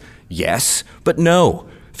guys? Yes, but no.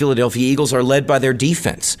 Philadelphia Eagles are led by their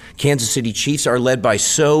defense. Kansas City Chiefs are led by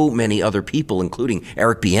so many other people, including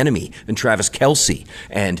Eric Bieniemy and Travis Kelce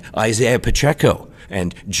and Isaiah Pacheco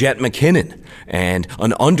and Jet McKinnon, and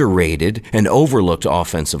an underrated and overlooked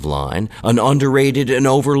offensive line, an underrated and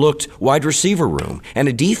overlooked wide receiver room, and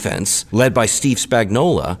a defense led by Steve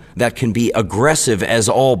Spagnuolo that can be aggressive as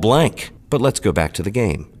all blank. But let's go back to the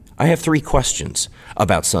game. I have 3 questions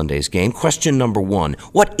about Sunday's game. Question number 1,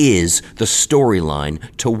 what is the storyline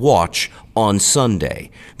to watch on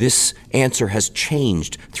Sunday? This answer has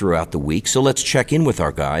changed throughout the week, so let's check in with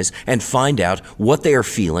our guys and find out what they are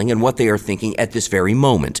feeling and what they are thinking at this very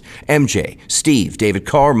moment. MJ, Steve, David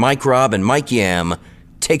Carr, Mike Robb, and Mike Yam,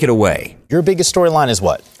 take it away. Your biggest storyline is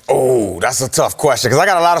what? Oh, that's a tough question because I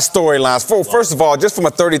got a lot of storylines. First of all, just from a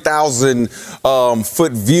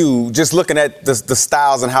 30,000-foot view, just looking at the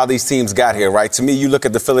styles and how these teams got here, right? To me, you look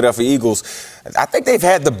at the Philadelphia Eagles, I think they've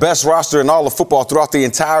had the best roster in all of football throughout the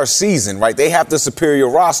entire season, right? They have the superior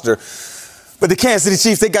roster. But the Kansas City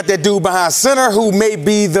Chiefs, they got that dude behind center who may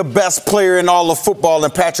be the best player in all of football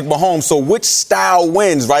in Patrick Mahomes. So which style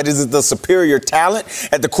wins, right? Is it the superior talent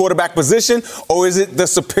at the quarterback position, or is it the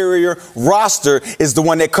superior roster is the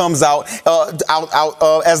one that comes out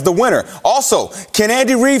as the winner? Also, can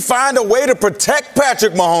Andy Reid find a way to protect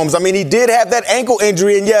Patrick Mahomes? I mean, he did have that ankle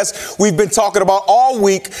injury, and yes, we've been talking about all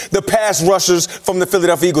week the pass rushers from the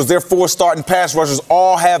Philadelphia Eagles. Their 4 starting pass rushers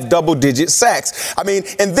all have double-digit sacks. I mean,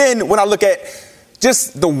 and then when I look at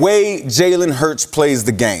just the way Jalen Hurts plays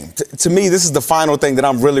the game. To me, this is the final thing that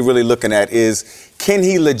I'm really, really looking at is, can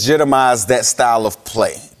he legitimize that style of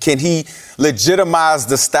play? Can he legitimize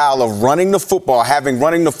the style of running the football,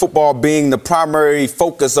 running the football being the primary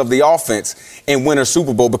focus of the offense and win a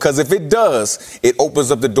Super Bowl? Because if it does, it opens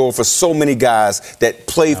up the door for so many guys that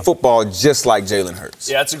play football just like Jalen Hurts.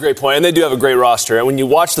 Yeah, that's a great point. And they do have a great roster. And when you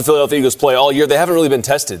watch the Philadelphia Eagles play all year, they haven't really been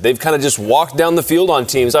tested. They've kind of just walked down the field on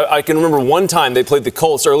teams. I can remember one time they played the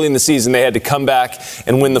Colts early in the season. They had to come back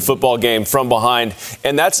and win the football game from behind.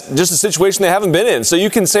 And that's just a situation they haven't been in. So you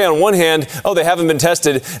can say on one hand, oh, they haven't been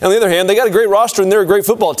tested. And on the other hand, they got a great roster and they're a great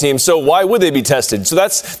football team. So why would they be tested? So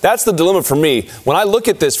that's the dilemma for me. When I look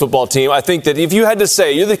at this football team, I think that if you had to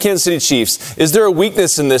say, you're the Kansas City Chiefs, is there a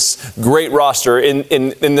weakness in this great roster,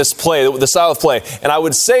 in this play, the style of play? And I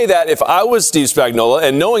would say that if I was Steve Spagnuolo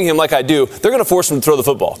and knowing him like I do, they're going to force him to throw the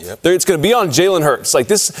football. Yep. It's going to be on Jalen Hurts. Like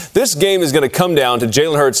this game is going to come down to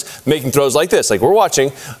Jalen Hurts making throws like this. Like we're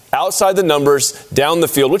watching outside the numbers, down the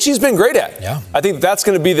field, which he's been great at. Yeah. I think that's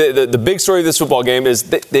going to be the big story of this football game is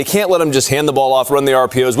they can't let him just hand the ball off, run the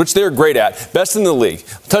RPOs, which they're great at. Best in the league.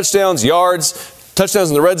 Touchdowns, yards, touchdowns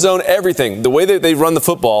in the red zone, everything. The way that they run the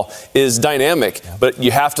football is dynamic, but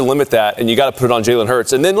you have to limit that, and you got to put it on Jalen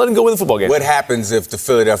Hurts, and then let him go win the football game. What happens if the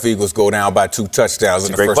Philadelphia Eagles go down by 2 touchdowns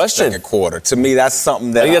in the first and second quarter? To me, that's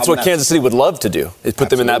something that I think that's what Kansas City would love to do, is put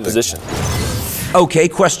them in that position. Okay,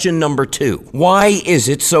 question number 2. Why is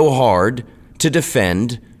it so hard to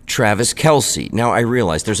defend Travis Kelce? Now, I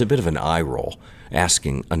realize there's a bit of an eye roll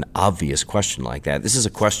asking an obvious question like that. This is a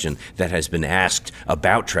question that has been asked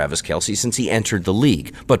about Travis Kelce since he entered the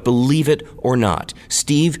league. But believe it or not,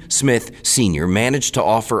 Steve Smith Sr. managed to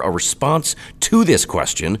offer a response to this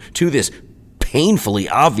question, to this painfully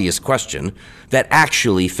obvious question, that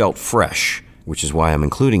actually felt fresh, which is why I'm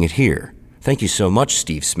including it here. Thank you so much,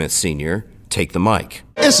 Steve Smith Sr. Take the mic.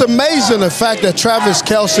 It's amazing the fact that Travis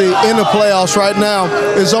Kelce in the playoffs right now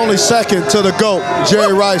is only second to the GOAT,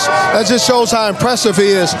 Jerry Rice. That just shows how impressive he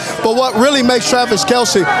is. But what really makes Travis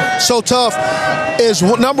Kelce so tough is,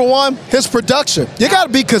 number one, his production. You got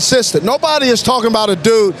to be consistent. Nobody is talking about a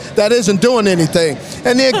dude that isn't doing anything.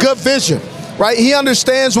 And then good vision. Right? He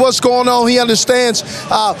understands what's going on. He understands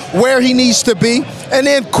where he needs to be. And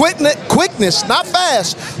then quickness, not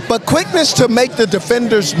fast, but quickness to make the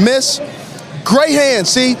defenders miss. Great hands.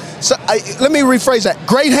 See, So, let me rephrase that.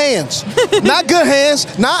 Great hands. Not good hands.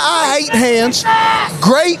 Not I hate hands.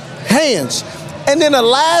 Great hands. And then the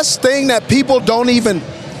last thing that people don't even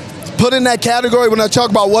put in that category when I talk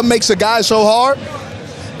about what makes a guy so hard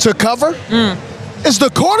to cover is the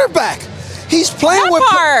quarterback. He's playing with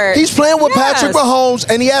Patrick Mahomes,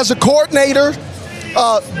 and he has a coordinator,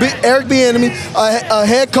 Eric Bieniemy, a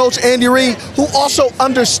head coach, Andy Reid, who also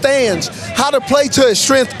understands how to play to the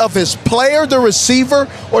strength of his player, the receiver,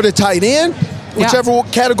 or the tight end, whichever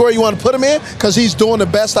category you want to put him in, because he's doing the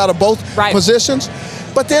best out of both positions.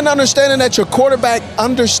 But then understanding that your quarterback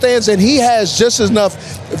understands and he has just enough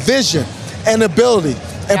vision and ability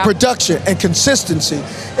and production and consistency.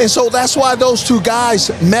 And so that's why those two guys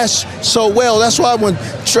mesh so well. That's why when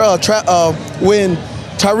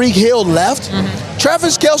Tyreek Hill left,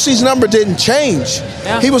 Travis Kelce's number didn't change.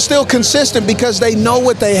 He was still consistent because they know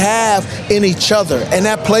what they have in each other, and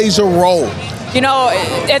that plays a role. You know,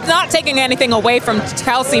 it's not taking anything away from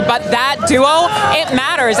Kelce, but that duo, it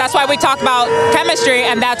matters. That's why we talk about chemistry,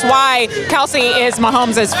 and that's why Kelce is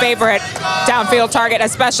Mahomes' favorite downfield target,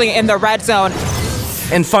 especially in the red zone.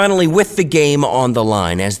 And finally, with the game on the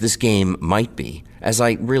line, as this game might be, as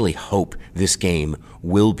I really hope this game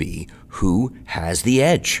will be, who has the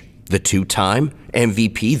edge? The two-time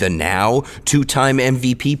MVP, the now two-time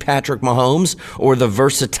MVP Patrick Mahomes, or the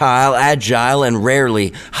versatile, agile, and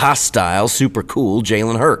rarely hostile, super cool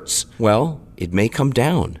Jalen Hurts? Well, it may come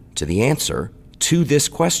down to the answer to this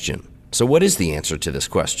question. So what is the answer to this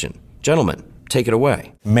question? Gentlemen, take it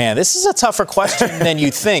away. Man, this is a tougher question than you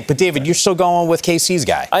think. But, David, you're still going with KC's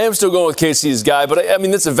guy. I am still going with KC's guy, but I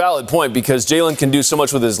mean, that's a valid point because Jalen can do so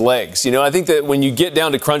much with his legs. You know, I think that when you get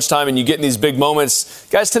down to crunch time and you get in these big moments,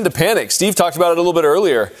 guys tend to panic. Steve talked about it a little bit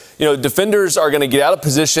earlier. You know, defenders are going to get out of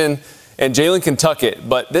position, and Jalen can tuck it.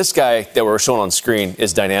 But this guy that we're showing on screen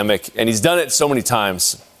is dynamic, and he's done it so many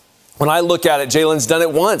times. When I look at it, Jalen's done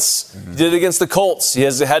it once. He did it against the Colts. He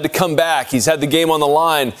has had to come back. He's had the game on the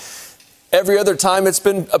line. Every other time, it's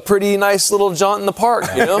been a pretty nice little jaunt in the park,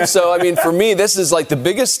 you know? So, I mean, for me, this is like the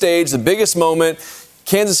biggest stage, the biggest moment.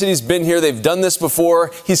 Kansas City's been here. They've done this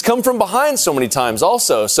before. He's come from behind so many times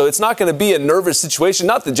also. So it's not going to be a nervous situation.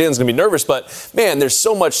 Not that Jalen's going to be nervous, but, man, there's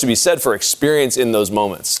so much to be said for experience in those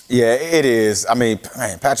moments. Yeah, it is. I mean,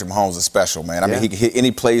 man, Patrick Mahomes is special, man. I mean, he can hit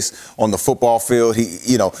any place on the football field. He,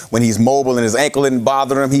 you know, when he's mobile and his ankle isn't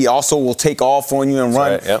bothering him, he also will take off on you and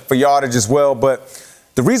run for yardage as well. But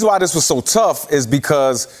the reason why this was so tough is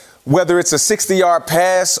because whether it's a 60-yard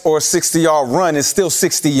pass or a 60-yard run, it's still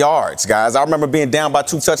 60 yards, guys. I remember being down by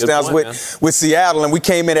 2 touchdowns with Seattle, and we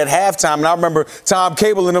came in at halftime, and I remember Tom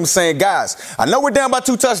Cable and them saying, guys, I know we're down by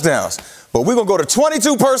 2 touchdowns, but we're going to go to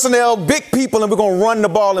 22 personnel, big people, and we're going to run the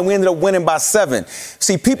ball, and we ended up winning by 7.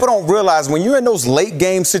 See, people don't realize when you're in those late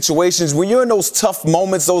game situations, when you're in those tough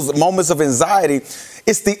moments, those moments of anxiety,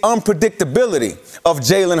 it's the unpredictability of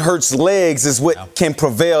Jalen Hurts' legs is what can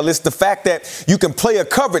prevail. It's the fact that you can play a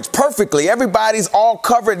coverage perfectly. Everybody's all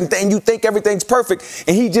covered, and you think everything's perfect,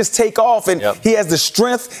 and he just take off, and he has the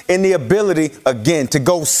strength and the ability, again, to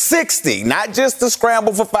go 60, not just to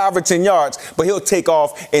scramble for 5 or 10 yards, but he'll take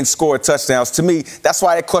off and score touchdowns. To me, that's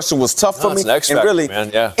why that question was tough for me. And really,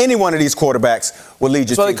 any one of these quarterbacks will lead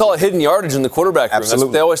you. That's why they call it hidden yardage in the quarterback room. Absolutely. That's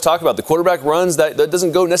what they always talk about. The quarterback runs, that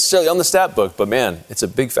doesn't go necessarily on the stat book, but, man, it's a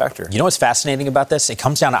big factor. You know what's fascinating about this? It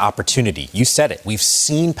comes down to opportunity. You said it. We've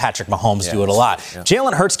seen Patrick Mahomes do it a lot.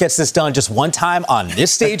 Jalen Hurts gets this done just one time on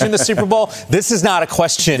this stage in the Super Bowl. This is not a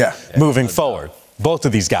question moving forward. Both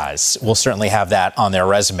of these guys will certainly have that on their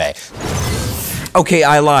resume. Okay,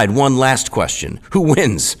 I lied. One last question. Who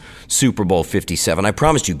wins Super Bowl 57? I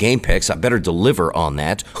promised you game picks. I better deliver on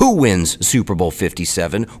that. Who wins Super Bowl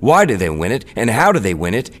 57? Why do they win it? And how do they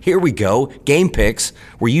win it? Here we go. Game picks.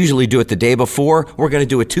 We usually do it the day before. We're going to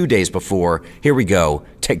do it 2 days before. Here we go.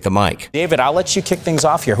 Take the mic. David, I'll let you kick things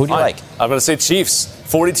off here. Who do you like? I'm going to say Chiefs,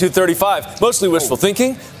 42-35. Mostly wishful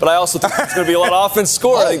thinking, but I also think there's going to be a lot of offense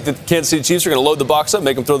score. I think the Kansas City Chiefs are going to load the box up,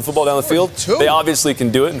 make them throw the football down the field. They obviously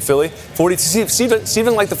can do it in Philly. 42,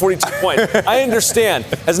 Steven like the 42 point. I understand.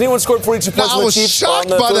 Has anyone scored 42 points with the Chiefs? I was shocked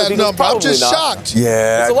by that number. I'm just shocked.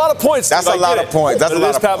 Yeah. That's a lot of points. That's a lot of points. That's a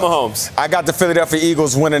lot of Pat Mahomes. I got the Philadelphia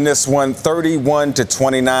Eagles winning this one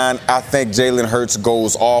 31-29. I think Jalen Hurts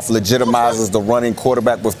goes off, legitimizes the running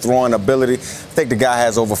quarterback with throwing ability. I think the guy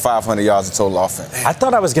has over 500 yards of total offense. I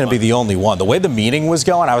thought I was going to be the only one. The way the meeting was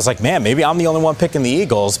going, I was like, man, maybe I'm the only one picking the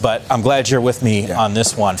Eagles, but I'm glad you're with me on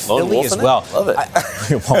this one. Philly as well. Love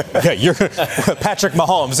it. You're Patrick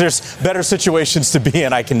Mahomes. There's better situations to be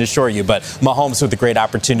in, I can assure you, but Mahomes with a great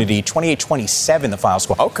opportunity. 28-27 the final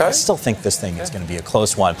score. Okay. I still think this thing is going to be a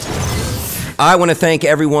close one. I want to thank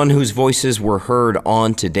everyone whose voices were heard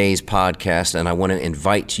on today's podcast, and I want to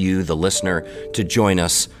invite you, the listener, to join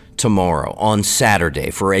us tomorrow on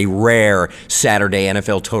Saturday for a rare Saturday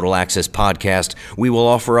NFL Total Access podcast. We will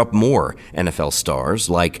offer up more NFL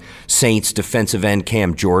stars like Saints defensive end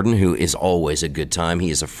Cam Jordan, who is always a good time.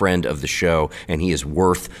 He is a friend of the show, and he is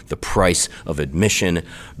worth the price of admission.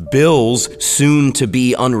 Bills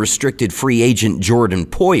soon-to-be unrestricted free agent Jordan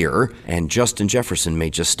Poyer, and Justin Jefferson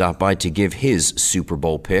may just stop by to give his Super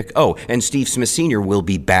Bowl pick. Oh, and Steve Smith Sr. will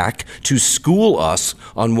be back to school us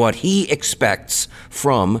on what he expects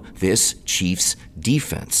from this Chiefs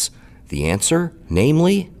defense. The answer,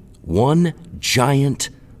 namely, one giant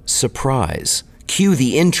surprise. Cue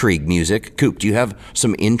the intrigue music. Coop, do you have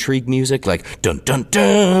some intrigue music? Like, dun, dun,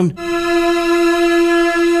 dun.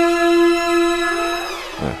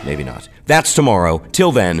 Maybe not. That's tomorrow.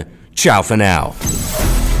 Till then, ciao for now.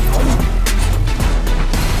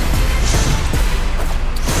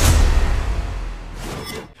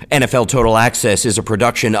 NFL Total Access is a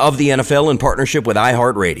production of the NFL in partnership with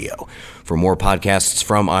iHeartRadio. For more podcasts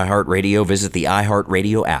from iHeartRadio, visit the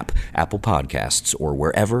iHeartRadio app, Apple Podcasts, or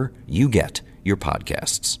wherever you get your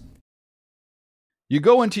podcasts. You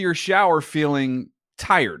go into your shower feeling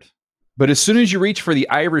tired, but as soon as you reach for the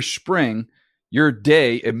Irish Spring, your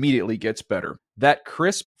day immediately gets better. That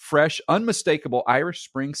crisp, fresh, unmistakable Irish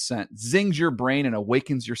Spring scent zings your brain and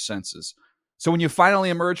awakens your senses. So when you finally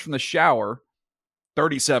emerge from the shower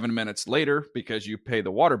 37 minutes later, because you pay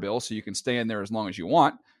the water bill so you can stay in there as long as you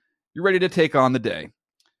want, you're ready to take on the day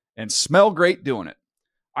and smell great doing it.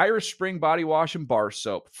 Irish Spring Body Wash and Bar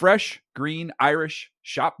Soap. Fresh, green, Irish.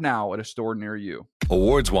 Shop now at a store near you.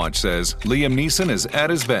 Awards Watch says Liam Neeson is at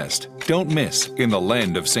his best. Don't miss In the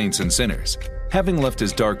Land of Saints and Sinners. Having left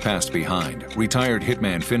his dark past behind, retired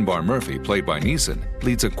hitman Finbar Murphy, played by Neeson,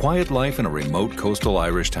 leads a quiet life in a remote coastal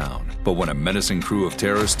Irish town. But when a menacing crew of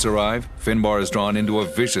terrorists arrive, Finbar is drawn into a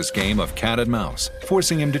vicious game of cat and mouse,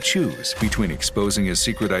 forcing him to choose between exposing his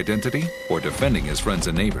secret identity or defending his friends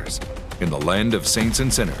and neighbors. In the Land of Saints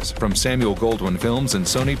and Sinners, from Samuel Goldwyn Films and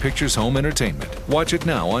Sony Pictures Home Entertainment. Watch it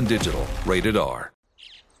now on digital. Rated R.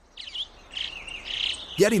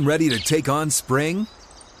 Getting ready to take on spring?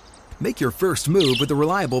 Make your first move with the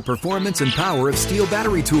reliable performance and power of Steel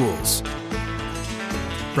battery tools.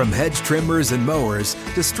 From hedge trimmers and mowers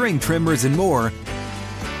to string trimmers and more,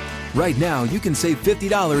 right now you can save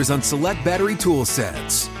 $50 on select battery tool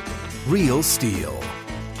sets. Real Steel.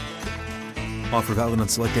 Offer valid on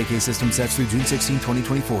select AK system sets through June 16,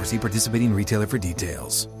 2024. See participating retailer for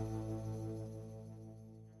details.